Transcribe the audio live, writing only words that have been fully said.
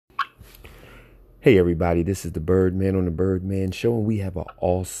Hey everybody, this is the Birdman on the Birdman Show, and we have an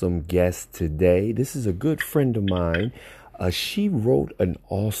awesome guest today. This is a good friend of mine. She wrote an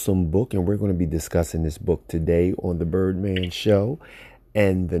awesome book, and we're going to be discussing this book today on the Birdman Show.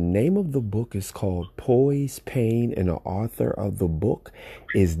 And the name of the book is called Poise, Pain, and the author of the book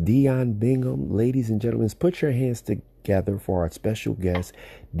is Dion Bingham. Ladies and gentlemen, put your hands together for our special guest,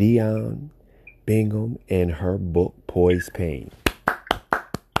 Dion Bingham, and her book, Poise, Pain.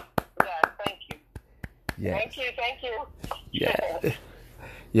 Yes. Thank you. Yeah.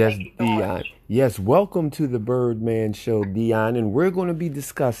 Yes, Dion. Yes, welcome to the Birdman Show, Dion. And we're going to be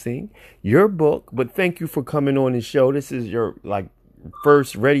discussing your book, but thank you for coming on the show. This is your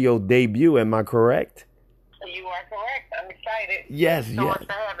first radio debut, am I correct? You are correct. I'm excited. Yes, Thank you so much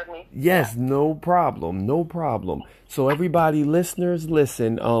for having me. Yes, no problem. So everybody, listeners,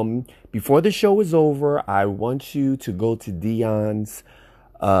 listen. Before the show is over, I want you to go to Dion's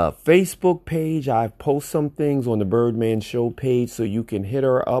Facebook page. I post some things on the Birdman Show page, so you can hit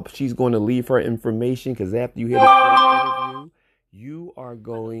her up. She's going to leave her information, because after you hear the interview, you are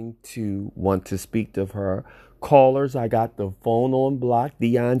going to want to speak to her. Callers, I got the phone on block.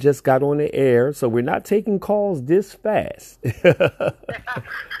 Dion just got on the air, so we're not taking calls this fast.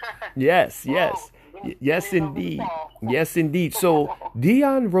 Yes, indeed. So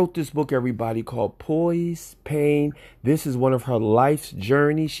Dion wrote this book, everybody, called Poise, Pain. This is one of her life's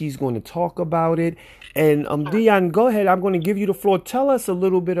journey. She's going to talk about it. And Dion, go ahead. I'm going to give you the floor. Tell us a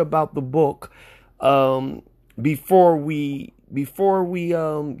little bit about the book before we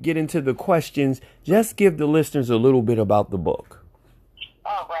get into the questions. Just give the listeners a little bit about the book.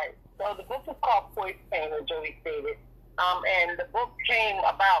 All right. So the book is called Poise, Pain, as Joey stated. And the book came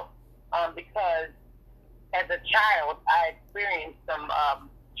about because as a child, I experienced some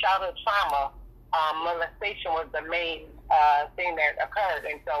childhood trauma. Molestation was the main thing that occurred.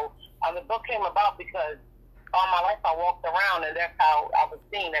 And so the book came about because all my life I walked around, and that's how I was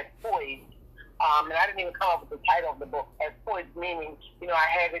seen, as poised. And I didn't even come up with the title of the book, as poised, meaning, I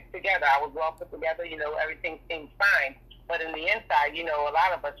had it together. I was well put together, everything seemed fine. But in the inside, a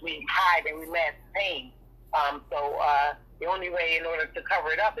lot of us, we hide and we mask pain. So the only way in order to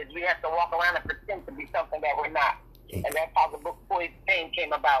cover it up is we have to walk around and pretend to be something that we're not. And that's how the book Poise, Pain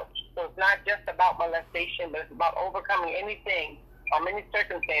came about. So it's not just about molestation, but it's about overcoming anything, any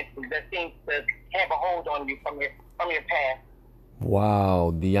circumstances that seems to have a hold on you from your past.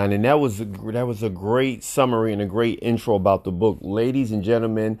 Wow, Dion, and that was a great summary and a great intro about the book. Ladies and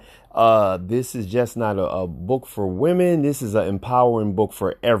gentlemen, this is just not a book for women. This is an empowering book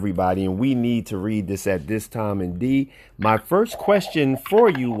for everybody, and we need to read this at this time. And D, my first question for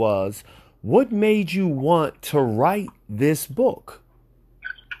you was, what made you want to write this book?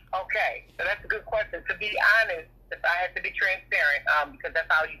 Okay, so that's a good question. To be honest, if I have to be transparent, because that's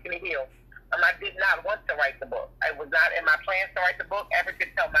how you can heal. I did not want to write the book. It was not in my plans to write the book, ever to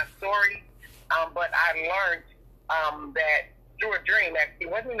tell my story. But I learned that through a dream,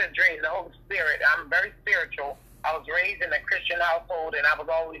 actually. It wasn't a dream, the Holy Spirit. I'm very spiritual. I was raised in a Christian household, and I was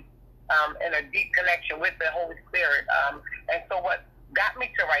always in a deep connection with the Holy Spirit. And so what got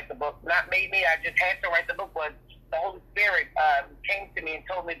me to write the book, not made me, I just had to write the book, was the Holy Spirit came to me and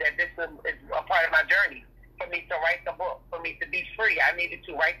told me that this is a part of my journey. For me to write the book, for me to be free, I needed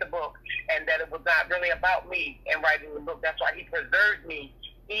to write the book, and that it was not really about me in writing the book. That's why he preserved me,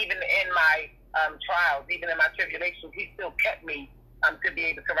 even in my trials, even in my tribulations. He still kept me to be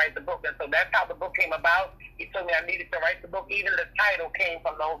able to write the book. And so that's how the book came about. He told me I needed to write the book. Even the title came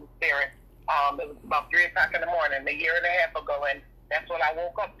from the Holy Spirit. It was about 3 o'clock in the morning, a year and a half ago, and that's what I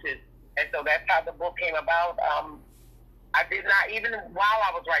woke up to. And so that's how the book came about. I did not, even while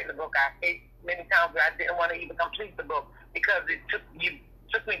I was writing the book, I faced many times where I didn't want to even complete the book, because it took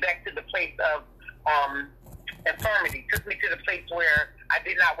me back to the place of infirmity, took me to the place where I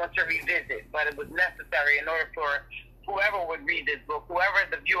did not want to revisit, but it was necessary in order for whoever would read this book, whoever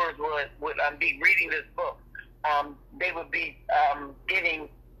the viewers would be reading this book, they would be getting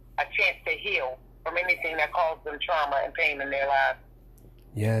a chance to heal from anything that caused them trauma and pain in their lives.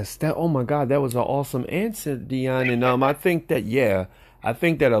 Yes, oh my God, that was an awesome answer, Dion. And I think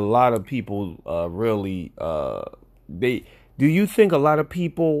that a lot of people really do you think a lot of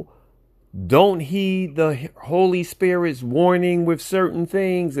people don't heed the Holy Spirit's warning with certain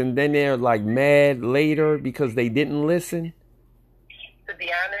things, and then they're mad later because they didn't listen? To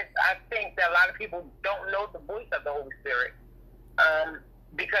be honest, I think that a lot of people don't know the voice of the Holy Spirit.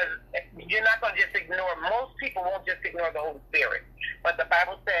 Because you're not going to just ignore, most people won't just ignore the Holy Spirit. But the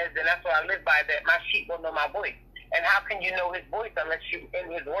Bible says, and that's what I live by, that my sheep will know my voice. And how can you know his voice unless you're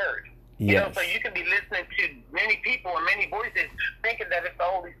in his word? Yes. So you can be listening to many people and many voices thinking that it's the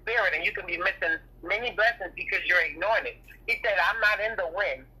Holy Spirit, and you can be missing many blessings because you're ignoring it. He said, I'm not in the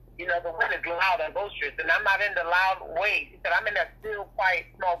wind. You know, the wind is loud and boisterous, and I'm not in the loud waves. He said, I'm in that still, quiet,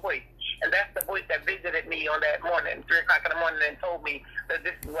 small voice. And that's the voice that visited me on that morning, 3 o'clock in the morning, and told me that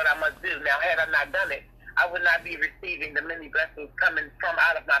this is what I must do. Now, had I not done it, I would not be receiving the many blessings coming from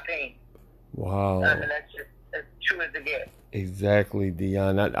out of my pain. Wow. And that's just as true as it gets. Exactly,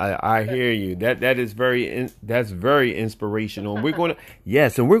 Dion. I hear you. That's very inspirational. And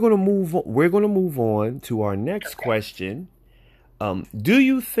we're gonna move on to our next question. Do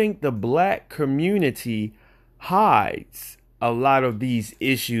you think the Black community hides a lot of these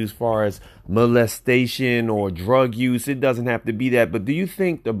issues as far as molestation or drug use? It doesn't have to be that, but do you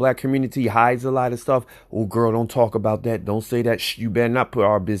think the Black community hides a lot of stuff? Oh, girl, don't talk about that. Don't say that. You better not put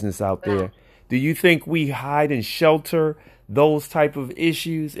our business out there. Do you think we hide and shelter those type of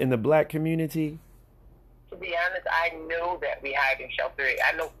issues in the Black community? To be honest, I know that we hide and shelter it.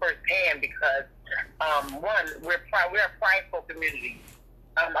 I know firsthand because, one, we're a prideful community.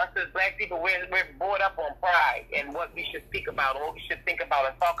 Us as Black people, we're bored up on pride and what we should speak about or what we should think about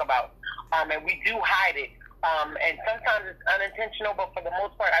and talk about. And we do hide it. And sometimes it's unintentional, but for the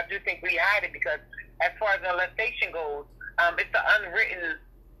most part, I do think we hide it because as far as molestation goes, it's an unwritten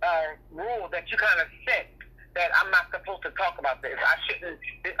rule that you kind of set that I'm not supposed to talk about this. I shouldn't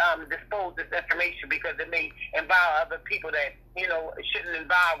dispose this information because it may involve other people that, you know, it shouldn't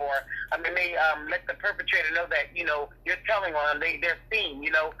involve, or it may let the perpetrator know that, you know, you're telling on them, they're seen,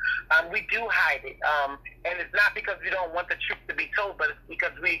 you know. We do hide it. And it's not because we don't want the truth to be told, but it's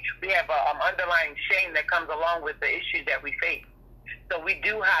because we have an underlying shame that comes along with the issues that we face. So we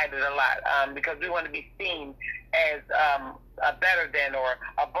do hide it a lot because we want to be seen as better than or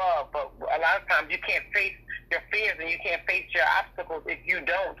above. But a lot of times you can't face your fears and you can't face your obstacles if you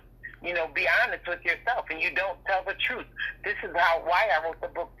don't, you know, be honest with yourself and you don't tell the truth. This is why I wrote the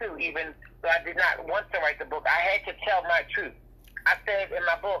book too. Even though I did not want to write the book, I had to tell my truth. I said in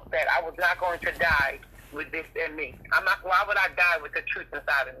my book that I was not going to die with this in me. Why would I die with the truth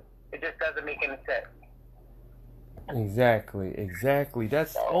inside of me? It just doesn't make any sense. Exactly.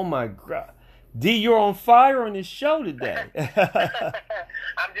 That's, oh my God. D, you're on fire on this show today.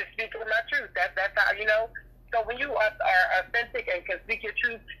 I'm just speaking my truth. That's how, you know. So when you are authentic and can speak your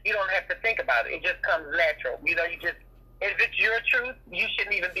truth, you don't have to think about it. It just comes natural. You know, if it's your truth, you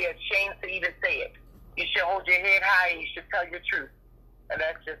shouldn't even be ashamed to even say it. You should hold your head high and you should tell your truth. And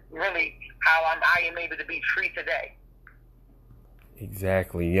that's just really how I am able to be free today.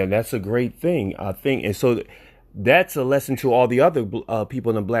 Exactly. Yeah, that's a great thing, I think. And so that's a lesson to all the other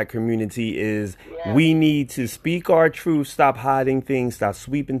people in the Black community is we need to speak our truth, stop hiding things, stop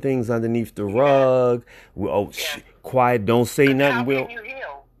sweeping things underneath the rug. Quiet, don't say nothing. How can you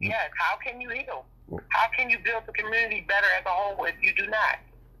heal? Yes, how can you heal? How can you build the community better as a whole if you do not?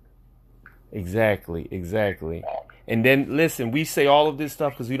 Exactly. And then, listen, we say all of this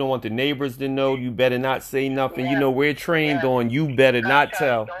stuff because we don't want the neighbors to know. You better not say nothing. You know, we're trained on you better not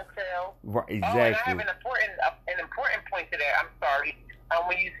tell. Don't tell. Right, exactly. Oh, and I have an important point to that. I'm sorry.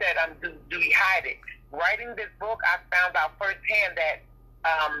 When you said, do we hide it? Writing this book, I found out firsthand that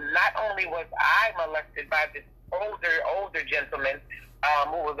not only was I molested by this older gentleman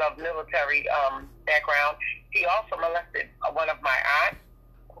who was of military background, he also molested one of my aunts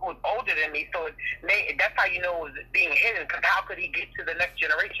who was older than me. So that's how you know it was being hidden, because how could he get to the next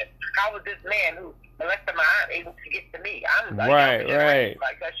generation? How was this man who molested my aunt able to get to me? I'm right.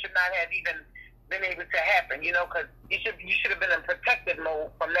 Like, that should not have even been able to happen, you know, because you should have been in protective mode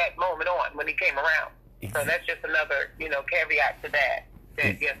from that moment on when he came around. So that's just another, you know, caveat to that.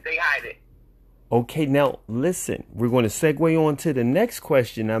 Yes, they hide it. Okay, now listen. We're going to segue on to the next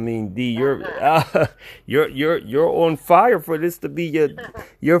question. I mean, D, you're on fire for this to be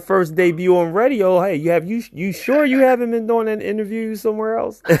your first debut on radio. Hey, you sure you haven't been doing an interview somewhere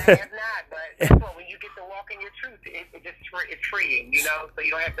else? I have not, but that's what, when you get to walk in your truth, it's freeing, you know, so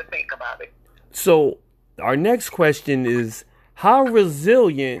you don't have to think about it. So our next question is, how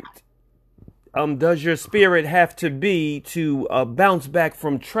resilient does your spirit have to be to bounce back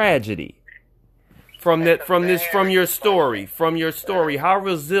from tragedy? From your story, how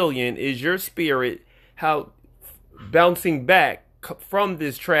resilient is your spirit? How bouncing back from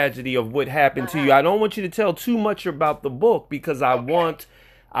this tragedy of what happened to you? I don't want you to tell too much about the book because I want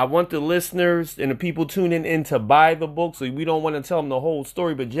the listeners and the people tuning in to buy the book. So we don't want to tell them the whole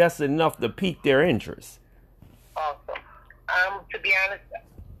story, but just enough to pique their interest. Awesome. To be honest,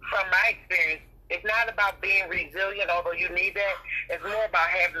 from my experience, it's not about being resilient, although you need that. It's more about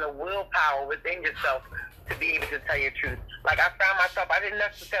having the willpower within yourself to be able to tell your truth. Like, I found myself, I didn't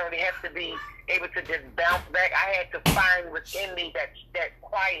necessarily have to be able to just bounce back. I had to find within me that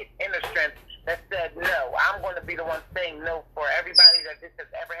quiet inner strength that said, be the ones saying no for everybody that this has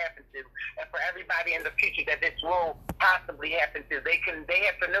ever happened to, and for everybody in the future that this will possibly happen to. They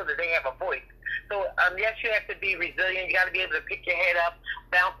have to know that they have a voice. So yes, you have to be resilient. You got to be able to pick your head up,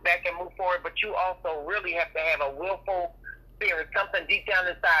 bounce back, and move forward. But you also really have to have a willful spirit, something deep down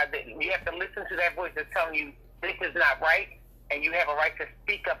inside that you have to listen to that voice that's telling you this is not right, and you have a right to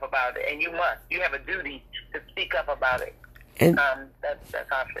speak up about it, and you have a duty to speak up about it. And that's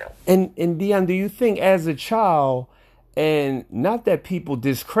how I feel. And Dion, do you think as a child, and not that people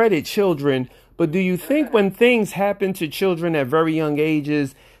discredit children, but do you think when things happen to children at very young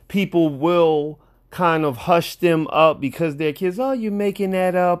ages, people will kind of hush them up because they're kids? Oh, you're making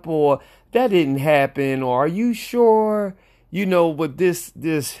that up, or that didn't happen, or are you sure? You know, but this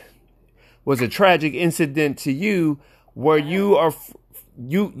was a tragic incident to you, where you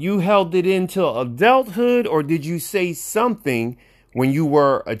held it into adulthood, or did you say something when you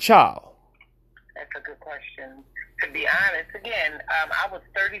were a child? That's a good question. To be honest, again, I was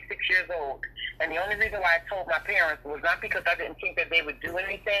 36 years old, and the only reason why I told my parents was not because I didn't think that they would do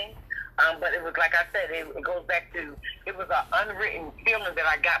anything, but it was like I said, it goes back to, it was an unwritten feeling that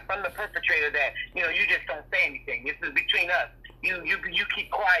I got from the perpetrator that, you just don't say anything. This is between us. You keep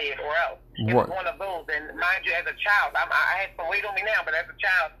quiet or else. It was one of those. And mind you, as a child, I have some weight on me now, but as a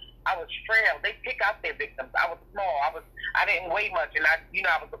child, I was frail. They pick out their victims. I was small. I didn't weigh much, and I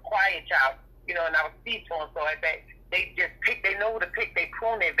was a quiet child, and I was peaceful. And so at that, they just pick. They know who to pick. They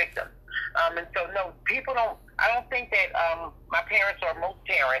prune their victims. And so no, people don't. I don't think that my parents or most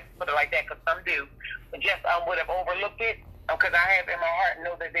parents, put it like that, because some do, just would have overlooked it. Because I have in my heart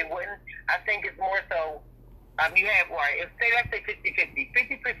know that they wouldn't. I think it's more so. You have, let's say 50-50.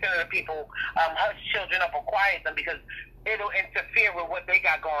 50% of the people hush children up or quiet them because it'll interfere with what they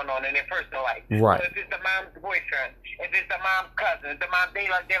got going on in their personal life. Right. So if it's the mom's boyfriend, if it's the mom's cousin, if the mom,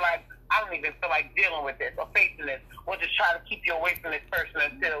 they're like, I don't even feel like dealing with this or facing this. We'll just try to keep you away from this person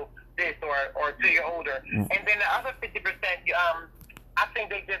until this or until you're older. And then the other 50%, I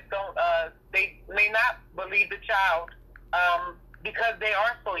think they just don't, they may not believe the child because they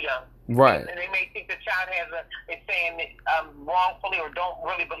are so young. Right. And they may think the child is saying it wrongfully or don't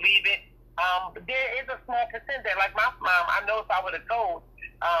really believe it. But there is a small percent that, like my mom, I know if I would have told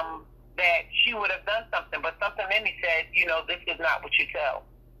that she would have done something, but something in me said, this is not what you tell.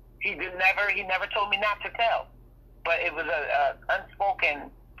 He never told me not to tell. But it was a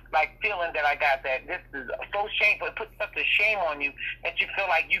unspoken feeling that I got that this is so shameful. It puts such a shame on you that you feel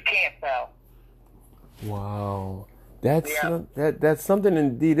like you can't tell. Wow. That's something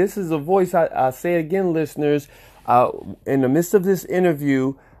indeed. This is a voice. I say again, listeners, in the midst of this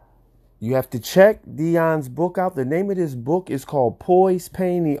interview, you have to check Dion's book out. The name of this book is called Poise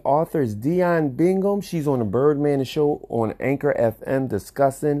Pain. The author is Dion Bingham. She's on the Birdman Show on Anchor FM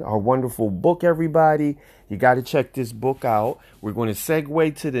discussing her wonderful book, everybody. You got to check this book out. We're going to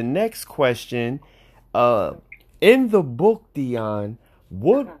segue to the next question. In the book, Dion,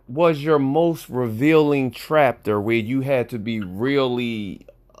 what was your most revealing chapter where you had to be really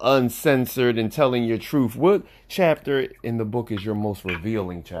uncensored and telling your truth? What chapter in the book is your most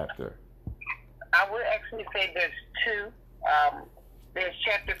revealing chapter? I would actually say there's two. There's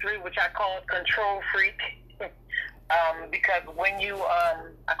chapter 3, which I call Control Freak. Because when you,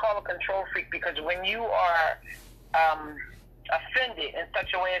 I call it Control Freak because when you are offended in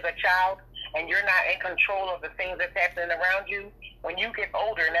such a way as a child and you're not in control of the things that's happening around you, when you get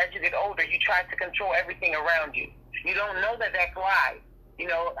older, and as you get older, you try to control everything around you. You don't know that that's why.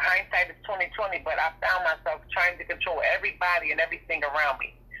 Hindsight is 20/20, but I found myself trying to control everybody and everything around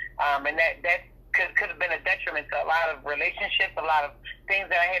me. And that could have been a detriment to a lot of relationships, a lot of things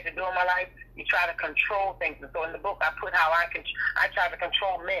that I had to do in my life. You try to control things. And so in the book, I put how I try to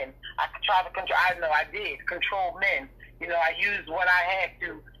control men. I did control men. I used what I had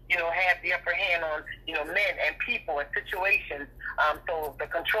to, have the upper hand on, men and people and situations. So the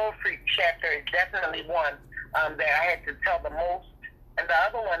Control Freak chapter is definitely one that I had to tell the most. And the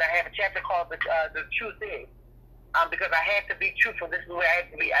other one, I have a chapter called The Truth Is. Because I had to be truthful. This is where I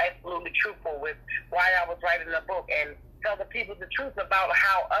had to be absolutely truthful with why I was writing the book and tell the people the truth about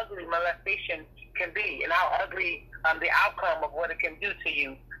how ugly molestation can be and how ugly the outcome of what it can do to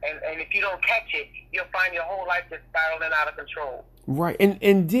you. And if you don't catch it, you'll find your whole life just spiraling out of control. Right. And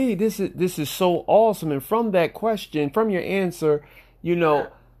indeed, this is so awesome. And from that question, from your answer,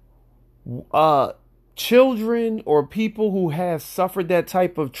 children or people who have suffered that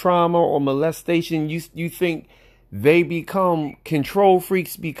type of trauma or molestation, you think they become control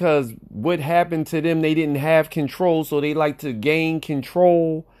freaks because what happened to them, they didn't have control, so they like to gain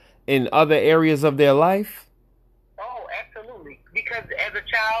control in other areas of their life? Oh, absolutely. Because as a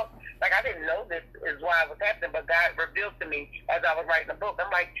child, Like, I didn't know this is why it was happening, but God revealed to me as I was writing the book.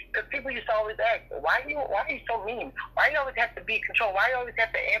 I'm like, because people used to always ask, why are you so mean? Why do you always have to be controlled? Why do you always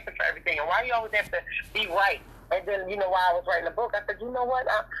have to answer for everything? And why do you always have to be right? And then, while I was writing the book, I said, you know what?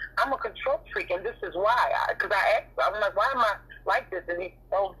 I'm a control freak, and this is why. Because I asked, I'm like, why am I like this? And the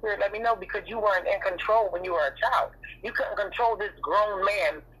Holy Spirit let me know, because you weren't in control when you were a child. You couldn't control this grown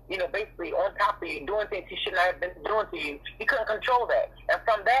man, basically on top of you, doing things he should not have been doing to you. You couldn't control that. And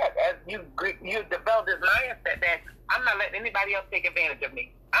from that, as you develop this mindset that I'm not letting anybody else take advantage of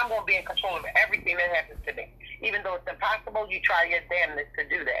me. I'm going to be in control of everything that happens to me. Even though it's impossible, you try your damnedest to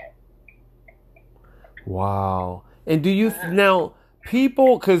do that. Wow. And do you now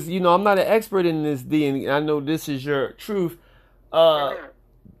people, because I'm not an expert in this, D, and I know this is your truth.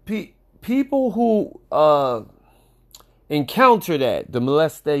 People who encounter that, the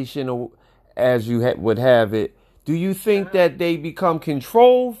molestation, or as you would have it, do you think that they become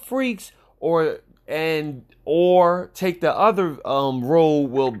control freaks, or take the other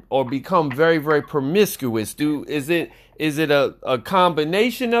role, or become very, very promiscuous? Is it a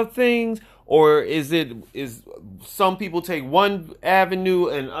combination of things, or is some people take one avenue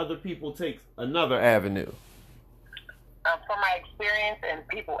and other people take another avenue? From my experience, and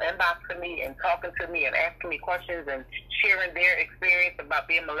people inboxing me and talking to me and asking me questions and sharing their experience about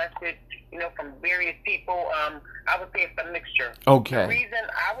being molested, from various people, I would say it's a mixture. Okay.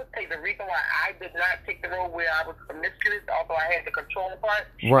 I would say the reason why I did not take the role where I was promiscuous, although I had the control part,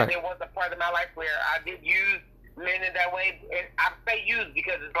 right. There was a part of my life where I did use men in that way. And I say use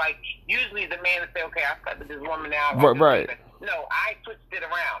because it's like, usually the man would say, okay, I slept with this woman now. Right. No, I switched it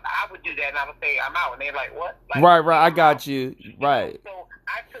around. I would do that, and I would say, I'm out. And they're like, what? Like, right, I got you. Right. So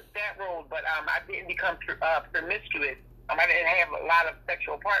I took that road, but I didn't become promiscuous. I didn't have a lot of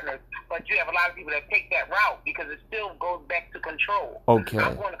sexual partners, but you have a lot of people that take that route because it still goes back to control. Okay.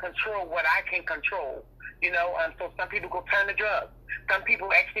 I'm going to control what I can control, so some people go turn to drugs. Some people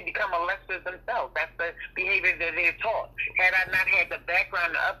actually become molesters themselves. That's the behavior that they're taught. Had I not had the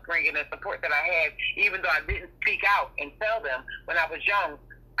background, the upbringing, and support that I had, even though I didn't speak out and tell them when I was young,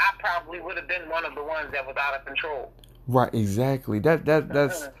 I probably would have been one of the ones that was out of control. Right, exactly.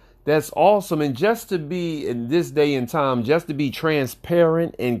 That's awesome. And just to be in this day and time, just to be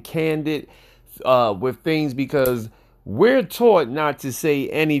transparent and candid with things, because we're taught not to say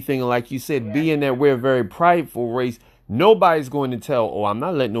anything, like you said, being that we're a very prideful race. Nobody's going to tell, I'm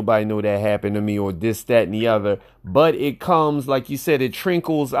not letting nobody know that happened to me, or this, that, and the other. But it comes, like you said, it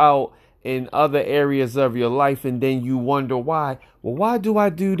trickles out in other areas of your life. And then you wonder why. Well, why do I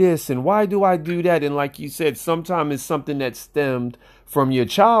do this? And why do I do that? And like you said, sometimes it's something that stemmed from your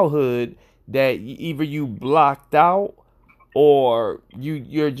childhood that either you blocked out or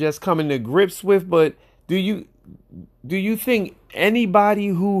you're just coming to grips with. But do you think anybody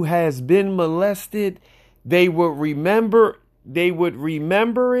who has been molested, they would remember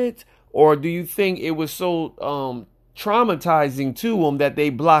it, or do you think it was so traumatizing to them that they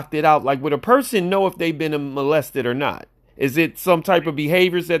blocked it out? Like, would a person know if they've been molested or not? Is it some type of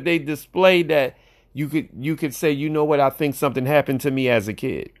behaviors that they display that you could say, you know what, I think something happened to me as a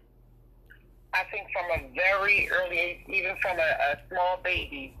kid? I think from a very early age, even from a small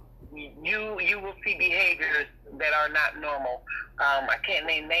baby, you will see behaviors that are not normal. I can't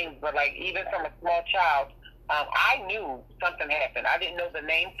name names, but like even from a small child, I knew something happened. I didn't know the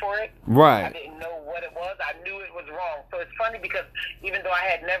name for it. Right. I didn't know what it was. I knew it was wrong. So it's funny because even though I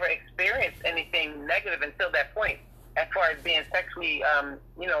had never experienced anything negative until that point, as far as being sexually,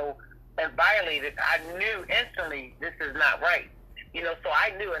 and violated, I knew instantly this is not right. So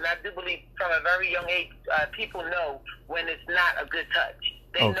I knew, and I do believe from a very young age, people know when it's not a good touch.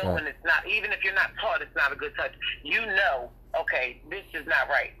 They know when it's not, even if you're not taught it's not a good touch, okay, this is not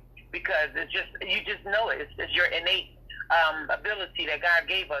right. Because you just know it. It's your innate ability that God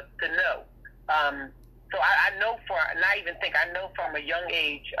gave us to know. So I know I know from a young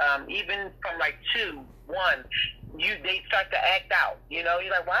age, even from like 2, 1, they start to act out. You're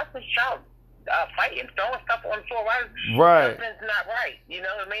like, why is this child fighting, throwing stuff on the floor? Right. Something's not right.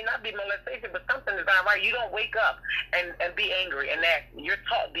 It may not be molestation, but something is not right. You don't wake up and be angry and act. You're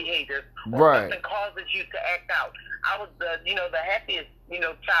taught behaviors, or something causes you to act out. I was the happiest,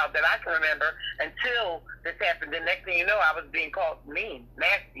 child that I can remember until this happened. The next thing you know, I was being called mean,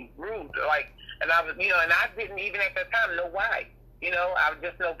 nasty, rude, and I was, and I didn't even at that time know why. I would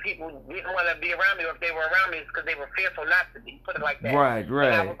just know people didn't want to be around me, or if they were around me, it's because they were fearful not to be, put it like that. Right.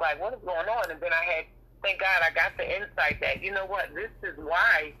 And I was like, what is going on? And then thank God I got the insight that, you know what, this is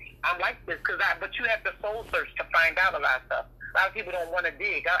why I'm like this. But you have to soul search to find out a lot of stuff. A lot of people don't want to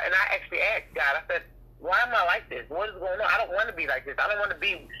dig. And I actually asked God, I said, why am I like this? What is going on? I don't want to be like this. I don't want to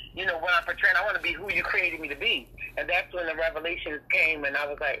be, when I'm portraying, I want to be who you created me to be. And that's when the revelations came, and I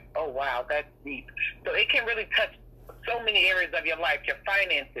was like, oh, wow, that's deep. So it can really touch so many areas of your life, your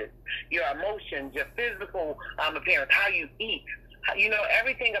finances, your emotions, your physical appearance, how you eat.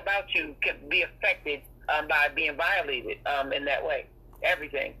 Everything about you can be affected by being violated in that way.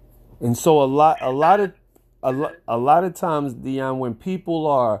 Everything. And so a lot of times, Dion, when people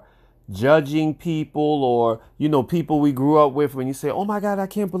are judging people, or people we grew up with, when you say, oh my God, I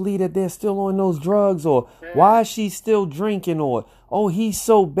can't believe that they're still on those drugs, or why is she still drinking, or oh, he's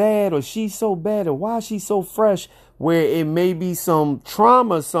so bad, or she's so bad, or why is she so fresh, where it may be some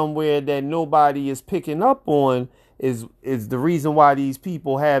trauma somewhere that nobody is picking up on, is the reason why these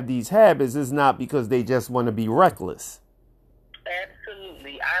people have these habits. Is not because they just want to be reckless.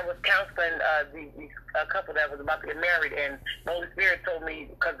 Absolutely. I was counseling a couple that was about to get married, and the Holy Spirit told me,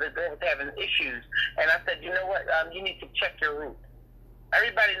 because they was having issues, and I said, you know what, you need to check your roots.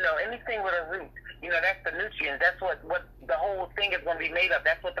 Everybody know anything with a root, that's the nutrients. That's what the whole thing is going to be made of.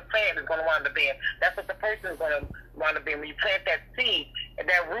 That's what the plant is going to wind up being. That's what the person is going to wind up being. When you plant that seed, and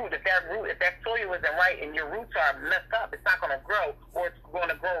if that soil isn't right and your roots are messed up, it's not going to grow, or it's going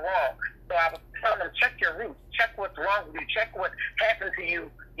to grow wrong. So I was telling them, check your roots. Check what's wrong with you. Check what happened to you,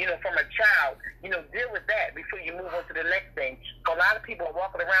 from a child. Deal with that before you move on to the next thing. So a lot of people are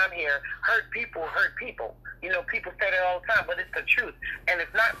walking around here, hurt people. People say that all the time, but it's the truth. And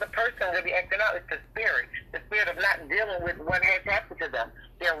it's not the person really acting out, it's the spirit of not dealing with what has happened to them.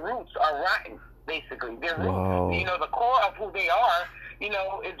 Their roots are rotten, basically. Their roots, Wow. The core of who they are,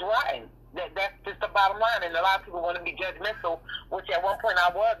 is rotten. That's just the bottom line. And a lot of people want to be judgmental, which at one point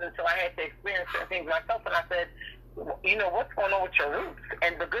I was, until I had to experience certain things myself. And I said, what's going on with your roots?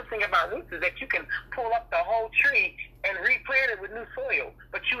 And the good thing about roots is that you can pull up the whole tree and replant it with new soil.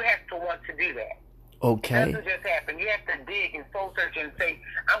 But you have to want to do that. Okay. It doesn't just happen. You have to dig and soul search and say,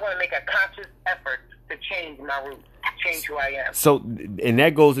 I'm going to make a conscious effort to change my roots, change who I am. So, and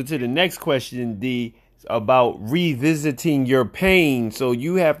that goes into the next question, D, about revisiting your pain. So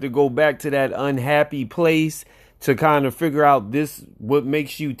you have to go back to that unhappy place to kind of figure out what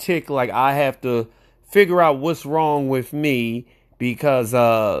makes you tick. Like, I have to figure out what's wrong with me, because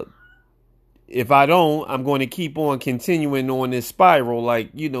if I don't, I'm going to keep on continuing on this spiral,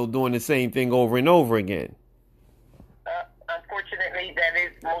 like, doing the same thing over and over again. Unfortunately, that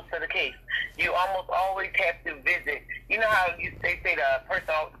is most of the case. You almost always have to visit. You know how they say the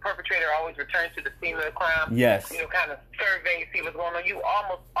perpetrator always returns to the scene of the crime? Yes. Kind of survey, see what's going on. You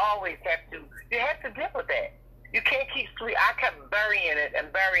almost always have to deal with that. You can't keep I kept burying it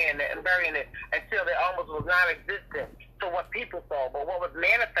until it almost was non-existent to what people saw. But what was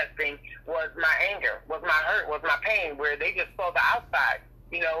manifesting was my anger, was my hurt, was my pain, where they just saw the outside.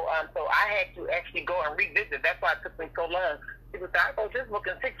 So I had to actually go and revisit. That's why it took me so long. People say, I wrote this book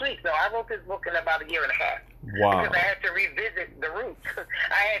in 6 weeks. No, I wrote this book in about 1.5 years. Wow. Because I had to revisit the roots.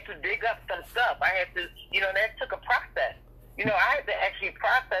 I had to dig up some stuff. I had to, that took a process. I had to actually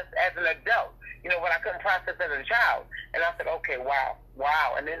process as an adult, what I couldn't process as a child. And I said, okay, wow.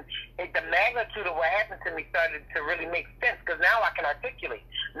 And then the magnitude of what happened to me started to really make sense, because now I can articulate.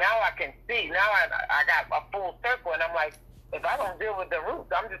 Now I can see. Now I got a full circle, and I'm like, if I don't deal with the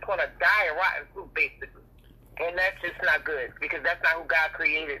roots, I'm just going to die a rotten fruit, basically. And that's just not good, because that's not who God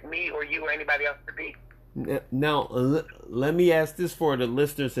created me or you or anybody else to be. Now, let me ask this for the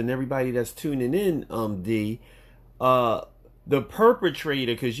listeners and everybody that's tuning in, D. The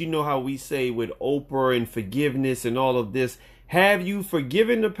perpetrator, because you know how we say with Oprah and forgiveness and all of this, have you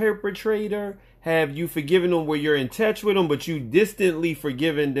forgiven the perpetrator? Have you forgiven them where you're in touch with them, but you distantly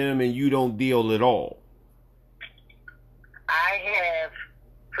forgiven them and you don't deal at all? I have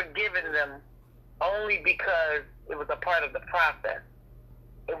forgiven them only because it was a part of the process.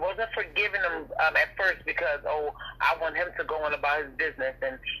 It wasn't forgiving him at first because, I want him to go on about his business.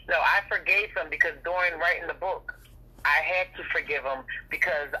 And no, I forgave him because during writing the book, I had to forgive him,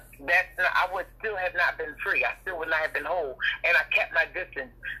 because I would still have not been free. I still would not have been whole. And I kept my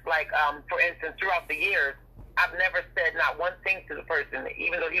distance. Like, for instance, throughout the years, I've never said not one thing to the person,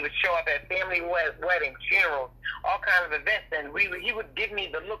 even though he would show up at family weddings, funerals, all kinds of events, and he would give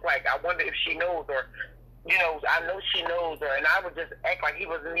me the look like, I wonder if she knows, or, I know she knows, and I would just act like he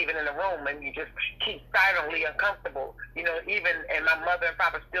wasn't even in the room, and you just keep silently uncomfortable, and my mother and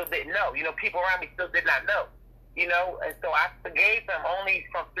father still didn't know, people around me still did not know, and so I forgave them only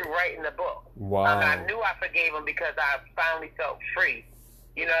through writing the book. Wow. I knew I forgave him because I finally felt free.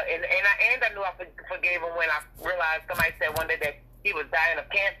 And I knew I forgave him when I realized somebody said one day that he was dying of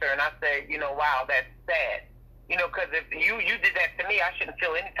cancer, and I said, wow, that's sad. Because if you did that to me, I shouldn't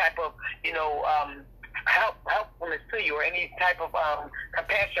feel any type of, helpfulness to you or any type of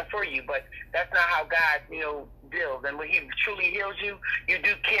compassion for you. But that's not how God, deals. And when He truly heals you, you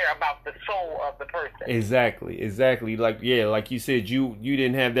do care about the soul of the person. Exactly. Like you said, you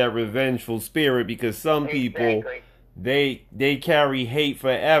didn't have that revengeful spirit, because some people they carry hate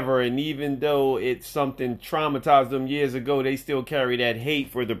forever, and even though it's something traumatized them years ago, they still carry that hate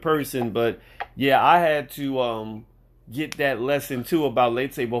for the person. But yeah, I had to get that lesson too about,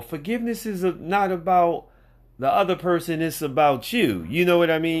 let's say, well, forgiveness is not about the other person, it's about you. You know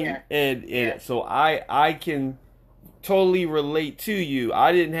what I mean? Yeah. And so I can totally relate to you.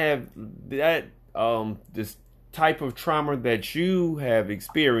 I didn't have that this type of trauma that you have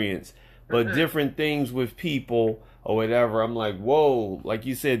experienced, but different things with people or whatever. I'm like, whoa, like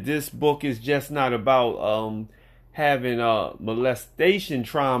you said, this book is just not about having molestation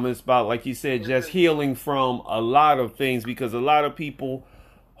trauma. It's about, like you said, just healing from a lot of things, because a lot of people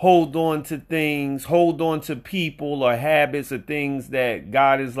hold on to things, hold on to people or habits or things that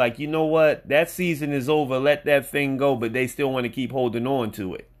God is like, you know what, that season is over, let that thing go, but they still want to keep holding on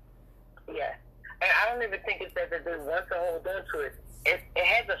to it. Yeah. And I don't even think it says that they want to hold on to it. It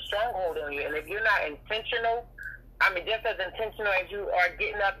has a stronghold on you. And if you're not intentional, just as intentional as you are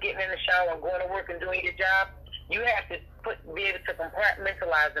getting up, getting in the shower, and going to work and doing your job, you have to be able to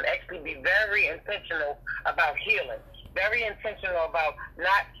compartmentalize and actually be very intentional about healing. Very intentional about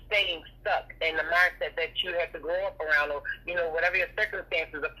not staying stuck in the mindset that you have to grow up around, or whatever your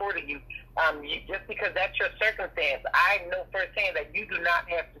circumstances afforded you. Just because that's your circumstance, I know firsthand that you do not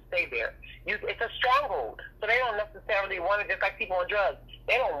have to stay there. It's a stronghold, so they don't necessarily want to, just like people on drugs.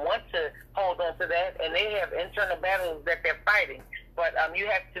 They don't want to hold on to that, and they have internal battles that they're fighting. But you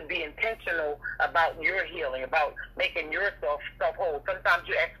have to be intentional about your healing, about making yourself whole. Sometimes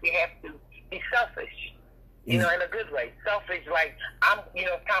you actually have to be selfish. In a good way. Selfish, like,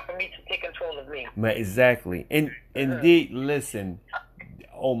 it's time for me to take control of me. Exactly. And indeed, listen,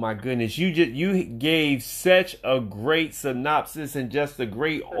 oh my goodness, you gave such a great synopsis and just a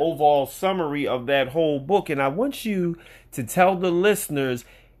great overall summary of that whole book. And I want you to tell the listeners,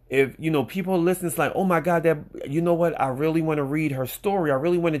 if people listen, it's like, oh my God, that, you know what, I really want to read her story. I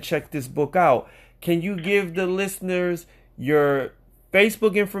really want to check this book out. Can you give the listeners your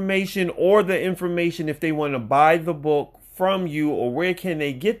Facebook information, or the information if they want to buy the book from you, or where can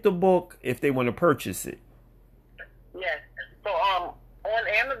they get the book if they want to purchase it? Yes. So on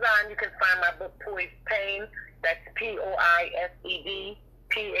Amazon you can find my book Poised Pain. That's POISED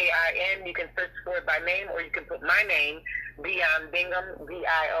PAIN. You can search for it by name, or you can put my name, Dion Bingham,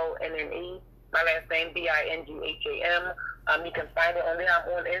 BIONNE. My last name BINGHAM. You can find it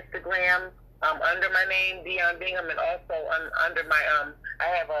on Instagram. Under my name, Dion Bingham, and also under my, I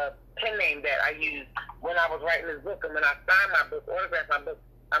have a pen name that I used when I was writing this book, and when I signed my book, autographed my book,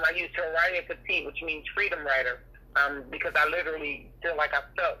 I used Horaya Petit, which means freedom writer, because I literally feel like I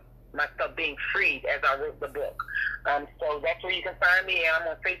felt myself being freed as I wrote the book. So that's where you can find me. I'm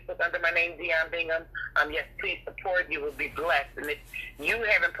on Facebook under my name, Dion Bingham. Yes, please support. You will be blessed. And if you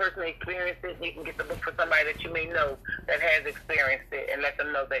haven't personally experienced it, you can get the book for somebody that you may know that has experienced it, and let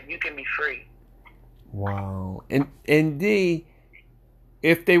them know that you can be free. Wow. And D,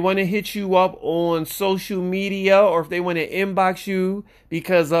 if they want to hit you up on social media, or if they want to inbox you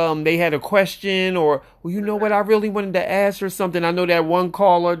because they had a question, or, well, you know what, I really wanted to ask her something. I know that one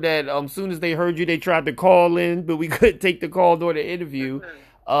caller that as soon as they heard you, they tried to call in, but we couldn't take the call during the interview.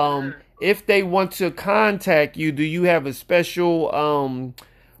 If they want to contact you, do you have a special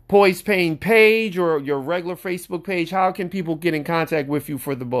Poised Pain page, or your regular Facebook page? How can people get in contact with you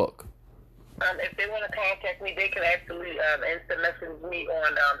for the book? If they want to contact me, they can actually instant message me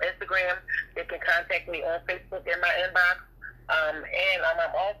on Instagram. They can contact me on Facebook in my inbox. And I'm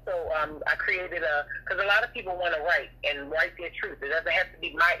also, I created because a lot of people want to write their truth. It doesn't have to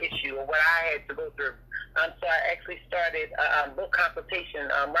be my issue or what I had to go through. So I actually started a book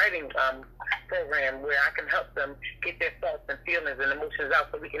consultation writing program where I can help them get their thoughts and feelings and emotions out,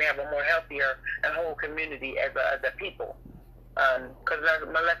 so we can have a more healthier and whole community as a people. Because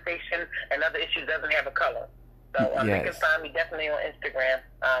molestation and other issues doesn't have a color. So Yes. they can find me definitely on Instagram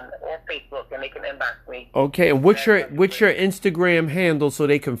or Facebook, and they can inbox me. Okay, and what's your Instagram handle so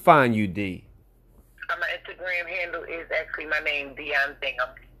they can find you, D? My Instagram handle is actually my name, Dion Bingham.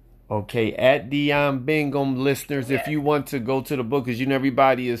 Okay, at Dion Bingham, listeners, Yes. if you want to go to the book, because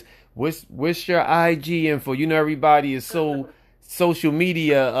everybody is, what's your IG info? Everybody is so social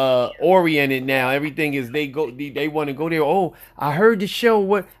media oriented now. Everything is they want to go there. Oh, I heard the show.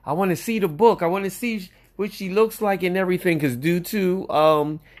 What, I want to see the book. I want to see what she looks like and everything. Because due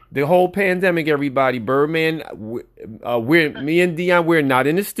to the whole pandemic, everybody, Birdman, me and Dion, we're not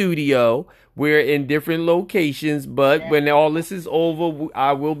in the studio. We're in different locations, but when all this is over,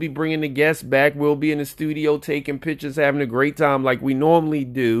 I will be bringing the guests back. We'll be in the studio taking pictures, having a great time like we normally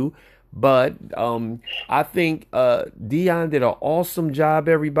do. But I think Dion did an awesome job,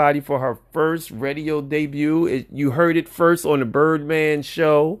 everybody, for her first radio debut. You heard it first on the Birdman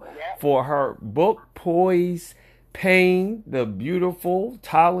Show for her book, Poise Payne, the beautiful,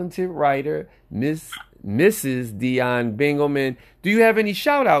 talented writer, Mrs. Dion Bingham. And do you have any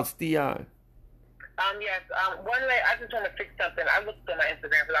shout-outs, Dion? Yes. One way, I just want to fix something. I looked on my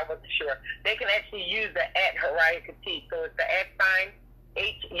Instagram because I wasn't sure. They can actually use the @ Hurriah Katib. So it's the @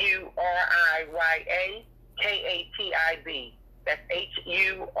 HURIYAKATIB. That's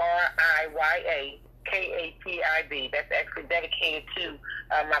HURIYAKATIB. That's actually dedicated to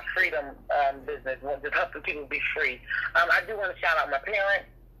my freedom business, just helping people be free. I do want to shout out my parents.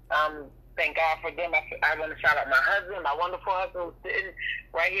 Thank God for them. I want to shout out my husband, my wonderful husband, who's sitting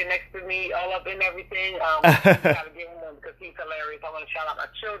right here next to me, all up in everything. I got to give him one because he's hilarious. I want to shout out my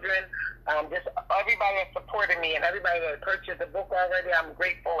children, just everybody that supported me and everybody that purchased the book already. I'm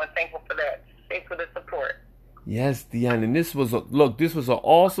grateful and thankful for that. Thanks for the support. Yes, Dion, and this was an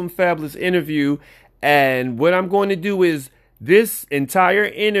awesome, fabulous interview. And what I'm going to do is, this entire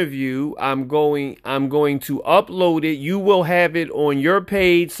interview, I'm going to upload it. You will have it on your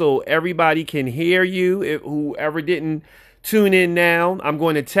page so everybody can hear you. Whoever didn't tune in now, I'm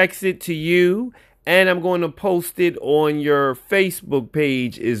going to text it to you, and I'm going to post it on your Facebook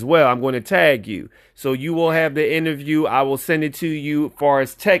page as well. I'm going to tag you. So you will have the interview. I will send it to you as far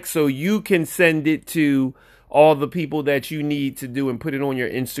as text so you can send it to all the people that you need to do and put it on your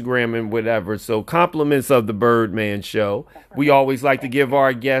Instagram and whatever. So compliments of the Birdman Show. We always like to give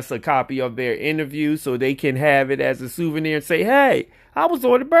our guests a copy of their interview so they can have it as a souvenir and say, hey, I was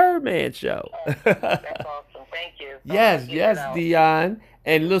on the Birdman Show. That's awesome. Thank you. Yes, Dion.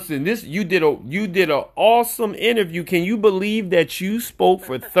 And listen, you did an awesome interview. Can you believe that you spoke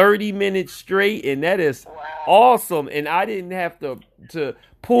for 30 minutes straight? And that is awesome. And I didn't have to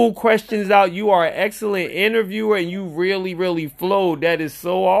pull questions out. You are an excellent interviewer, and you really, really flowed. That is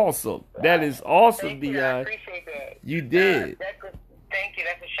so awesome. That is awesome, Dion. I appreciate that. You did. Thank you.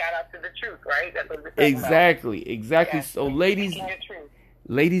 That's a shout out to the truth, right? That's what we're exactly. Yes, so,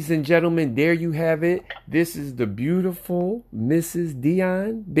 ladies and gentlemen, there you have it. This is the beautiful Mrs.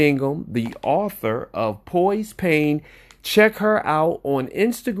 Dion Bingham, the author of Poise Payne. Check her out on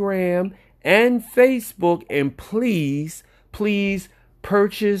Instagram and Facebook, and please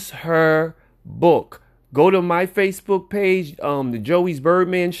purchase her book. Go to my Facebook page, the Joey's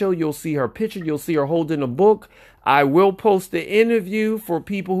Birdman Show. You'll see her picture. You'll see her holding a book. I will post the interview for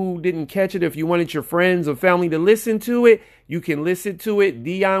people who didn't catch it. If you wanted your friends or family to listen to it, you can listen to it.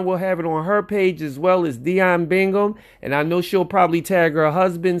 Dion will have it on her page as well as Dion Bingham. And I know she'll probably tag her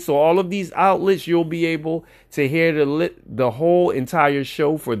husband. So all of these outlets, you'll be able to hear the whole entire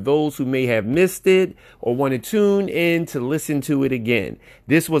show for those who may have missed it or want to tune in to listen to it again.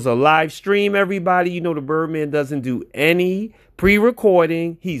 This was a live stream, everybody. You know the Birdman doesn't do any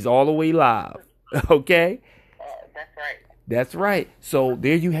pre-recording. He's all the way live. Okay? That's right. So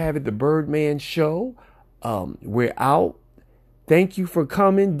there you have it, the Birdman Show. We're out. Thank you for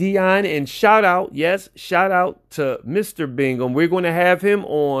coming, Dion. And shout out to Mr. Bingham. We're going to have him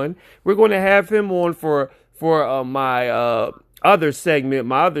on. We're going to have him on for my other segment,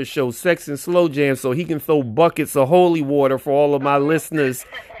 my other show, Sex and Slow Jam, so he can throw buckets of holy water for all of my listeners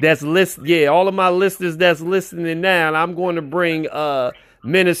all of my listeners that's listening now. And I'm going to bring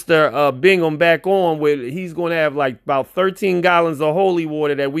Minister Bingham back on he's going to have like about 13 gallons of holy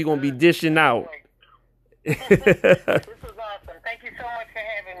water that we're going to be dishing out. This was awesome. Thank you so much for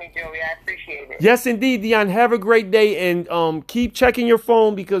having me, Joey. I appreciate it. Yes, indeed, Dion. Have a great day, and keep checking your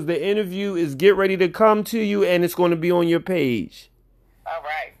phone because the interview is get ready to come to you, and it's going to be on your page. All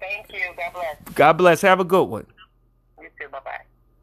right. Thank you. God bless. God bless. Have a good one.